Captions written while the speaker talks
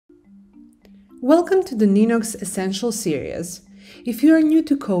Welcome to the Ninox Essential series. If you are new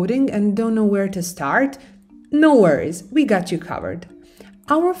to coding and don't know where to start, no worries, we got you covered.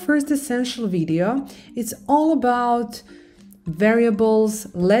 Our first essential video is all about variables,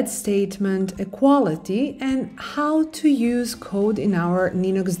 let statement, equality, and how to use code in our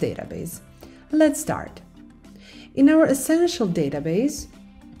Ninox database. Let's start. In our essential database,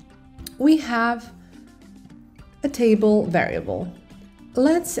 we have a table variable.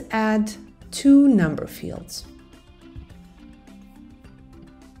 Let's add two number fields.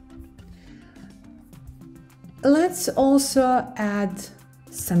 Let's also add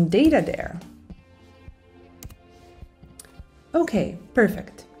some data there. Okay,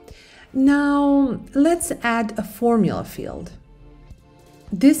 perfect. Now let's add a formula field.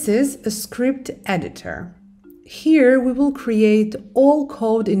 This is a script editor. Here we will create all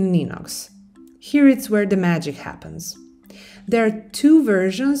code in Ninox. Here it's where the magic happens. There are two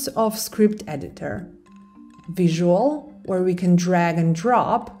versions of script editor: visual, where we can drag and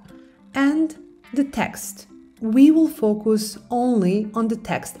drop, and the text. We will focus only on the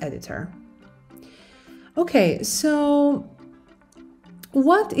text editor. Okay, so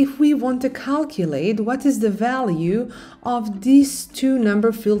what if we want to calculate what is the value of these two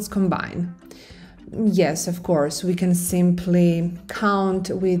number fields combined? Yes, of course, we can simply count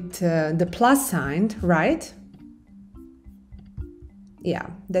with the plus sign, right?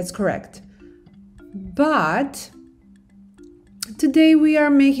 Yeah, that's correct. But today we are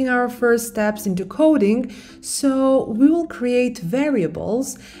making our first steps into coding, so we will create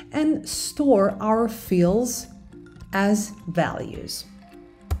variables and store our fields as values.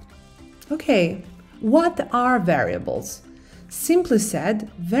 Okay, what are variables? Simply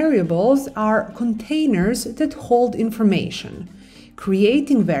said, variables are containers that hold information.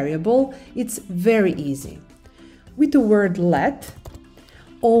 Creating variable, it's very easy. With the word let,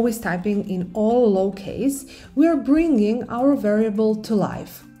 always typing in all lowercase, we are bringing our variable to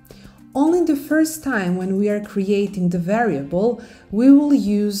life. Only the first time when we are creating the variable, we will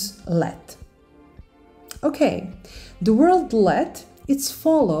use let. Okay, the word let, it's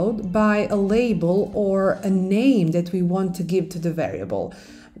followed by a label or a name that we want to give to the variable.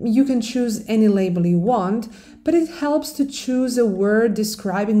 You can choose any label you want, but it helps to choose a word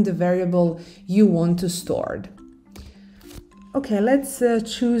describing the variable you want to store. Okay, let's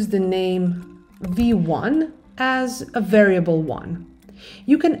choose the name v1 as a variable 1.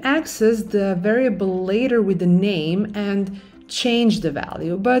 You can access the variable later with the name and change the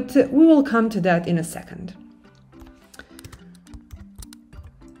value, but we will come to that in a second.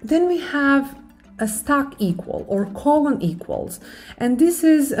 Then we have a stack equal or colon equals, and this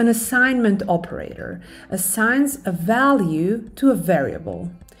is an assignment operator, assigns a value to a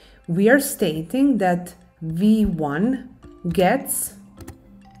variable. We are stating that v1 gets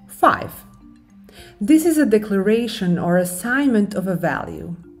 5. This is a declaration or assignment of a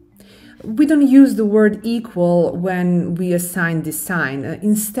value. We don't use the word equal when we assign this sign.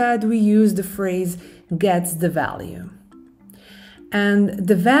 Instead, we use the phrase gets the value. And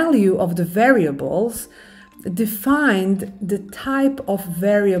the value of the variables defined the type of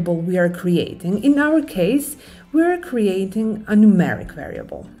variable we are creating. In our case, we are creating a numeric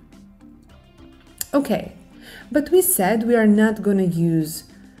variable. Okay. But we said we are not going to use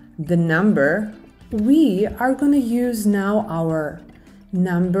the number. We are going to use now our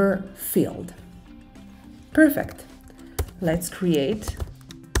number field. Perfect. Let's create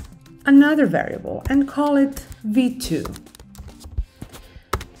another variable and call it v2.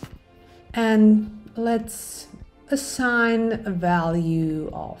 And let's assign a value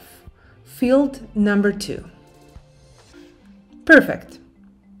of field number 2. Perfect.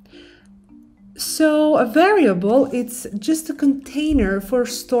 So a variable, it's just a container for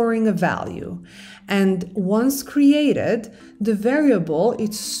storing a value. And once created, the variable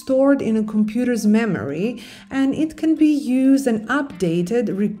is stored in a computer's memory, and it can be used and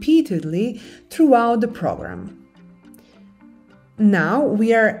updated repeatedly throughout the program. Now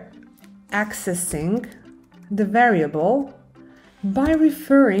we are accessing the variable by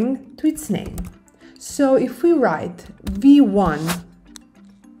referring to its name. So if we write v1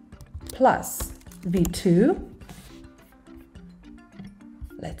 plus v2,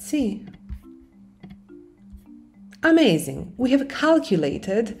 let's see. Amazing, we have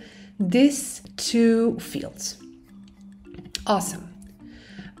calculated these two fields. Awesome.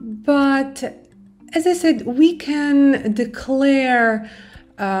 But as I said, we can declare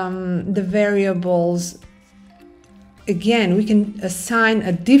the variables again. We can assign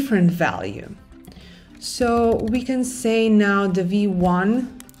a different value. So we can say now the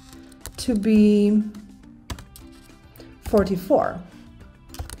v1 to be 44.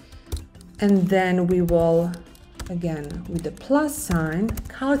 and then we will, again, with the plus sign,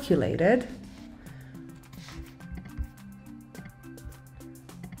 calculate it.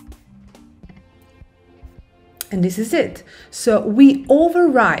 And this is it. So we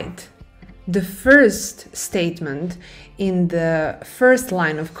override the first statement in the first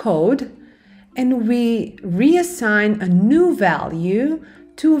line of code, and we reassign a new value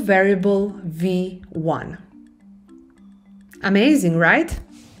to variable v1. Amazing, right?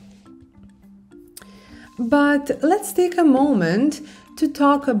 But let's take a moment to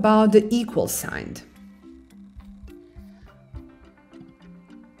talk about the equal sign.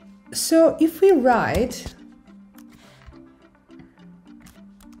 So if we write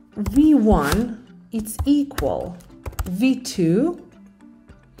v1 it's equal v2,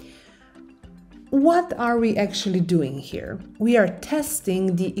 what are we actually doing here? We are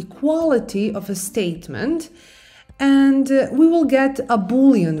testing the equality of a statement, and we will get a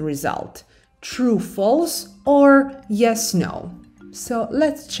Boolean result, true, false, or yes, no. So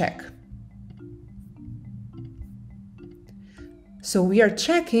let's check. So we are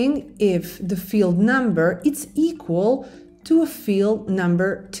checking if the field number is equal to a field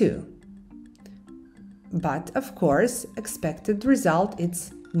number 2. But of course, expected result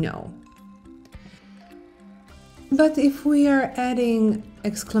is no. But if we are adding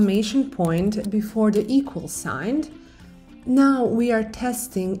exclamation point before the equal sign, now we are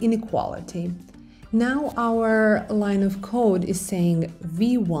testing inequality. Now our line of code is saying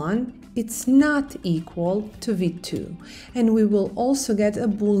v1 it's not equal to v2, and we will also get a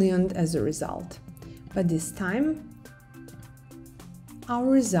Boolean as a result. But this time our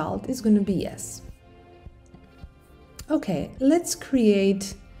result is going to be yes. Okay, let's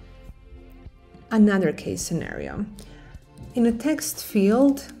create another case scenario. In a text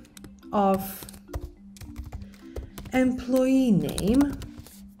field of employee name,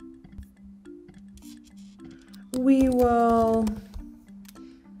 we will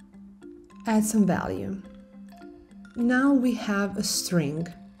add some value. Now we have a string.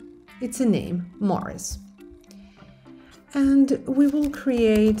 It's a name, Morris. And we will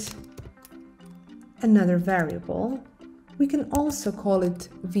create another variable. We can also call it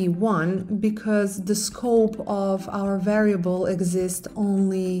v1 because the scope of our variable exists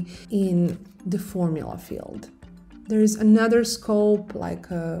only in the formula field. There is another scope like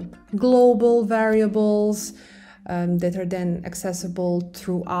global variables that are then accessible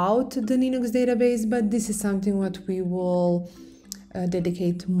throughout the Ninox database, but this is something what we will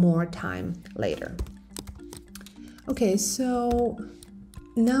dedicate more time later. Okay, so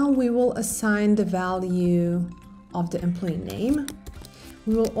now we will assign the value of the employee name.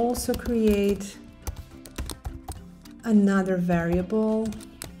 We will also create another variable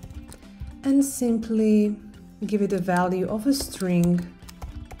and simply give it a value of a string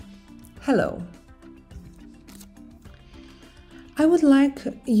hello. I would like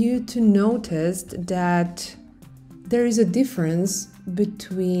you to notice that there is a difference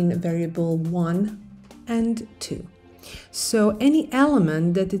between variable 1 and 2. So any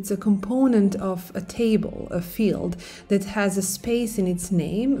element that it's a component of a table, a field, that has a space in its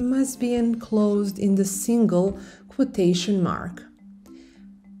name must be enclosed in the single quotation mark.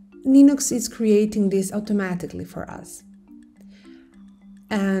 Ninox is creating this automatically for us.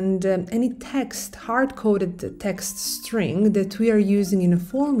 And any text, hard-coded text string that we are using in a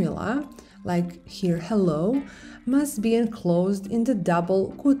formula, like here hello, must be enclosed in the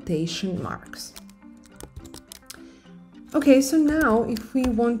double quotation marks. Okay, so now if we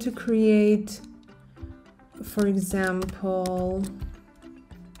want to create, for example,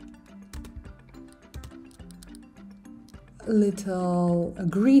 a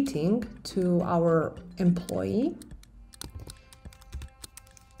greeting to our employee,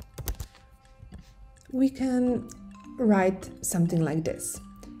 we can write something like this.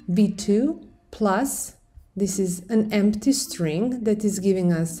 v2 plus, this is an empty string that is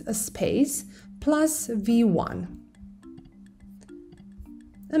giving us a space, plus v1.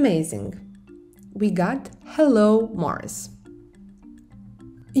 Amazing. We got hello Morris.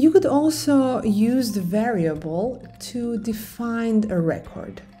 You could also use the variable to define a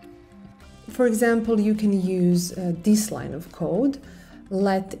record. For example, you can use this line of code.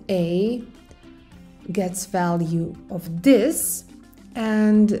 Let A gets value of this,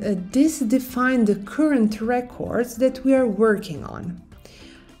 and this defines the current records that we are working on.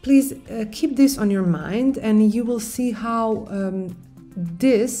 Please keep this on your mind, and you will see how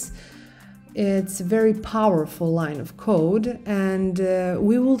it's a very powerful line of code, and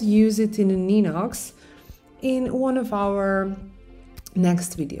we will use it in Ninox in one of our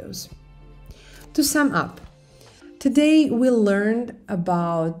next videos. To sum up, today we learned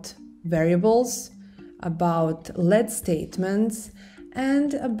about variables, about let statements,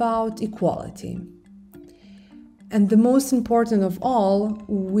 and about equality. And the most important of all,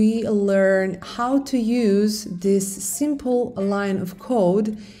 we learn how to use this simple line of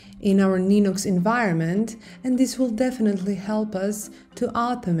code in our Ninox environment, and this will definitely help us to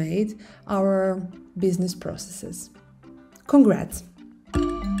automate our business processes. Congrats!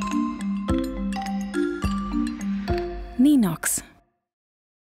 Ninox.